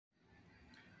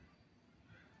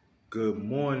Good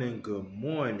morning, good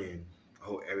morning. I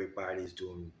hope everybody's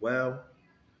doing well.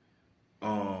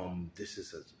 This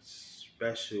is a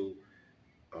special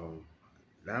um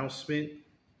announcement.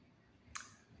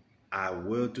 I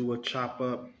will do a chop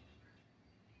up.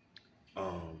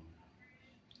 Um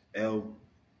L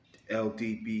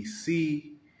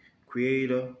LDBC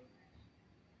creator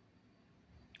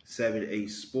 78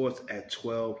 Sports at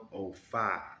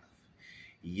 12:05.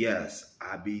 Yes,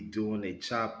 I be doing a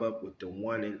chop up with the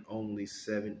one and only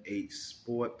 78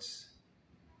 Sports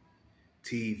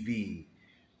TV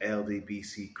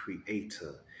LDBC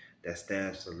creator. That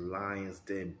stands for Lions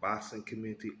Den Boxing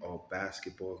Community or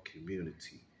Basketball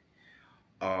Community.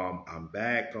 I'm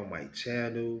back on my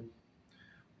channel,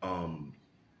 um,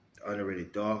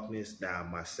 Underrated Darkness. Now,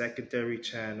 my secondary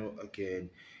channel,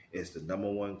 again, is the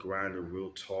 #1 grinder,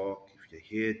 Real Talk. If you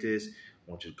hear this,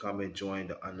 I want you to come and join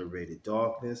the Underrated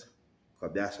Darkness,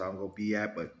 because that's where I'm going to be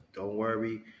at. But don't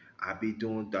worry, I'll be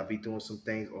doing some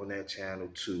things on that channel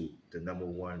too, the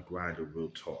 #1 grinder, Real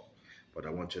Talk. But I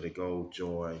want you to go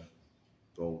join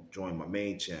my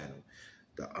main channel,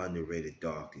 the Underrated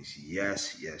Darkness.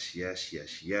 Yes, yes, yes,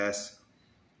 yes, yes.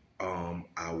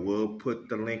 I will put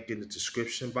the link in the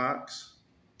description box,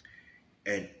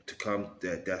 and to come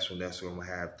that's when I'm gonna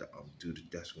have to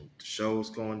that's when the show's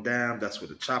going down. That's where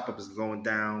the chop up is going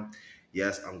down.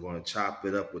 Yes, I'm gonna chop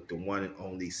it up with the one and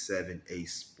only 78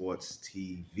 Sports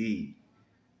TV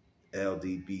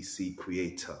LDBC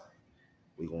creator.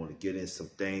 We're going to get in some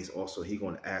things. Also, he's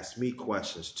going to ask me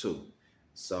questions too.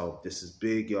 So this is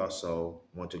big, y'all. So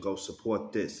I want to go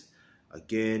support this.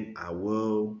 Again, I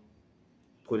will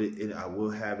put it in. I will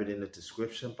have it in the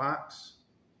description box.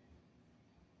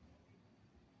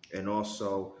 And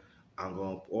also, I'm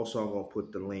going to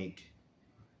put the link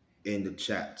in the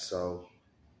chat so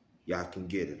y'all can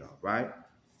get it. All right.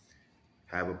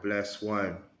 Have a blessed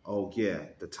one. Oh yeah,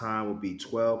 the time will be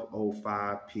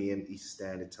 12:05 p.m. Eastern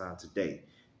Standard Time today.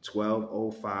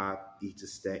 12:05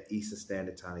 Eastern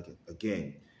Standard Time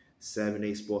again.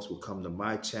 78 Sports will come to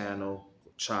my channel,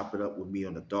 chop it up with me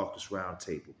on the Darkest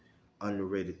Roundtable.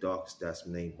 Underrated Darkest, that's the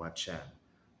name of my channel.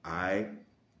 All right.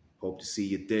 Hope to see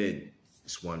you then.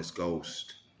 This one is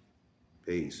Ghost.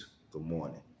 Peace. Good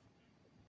morning.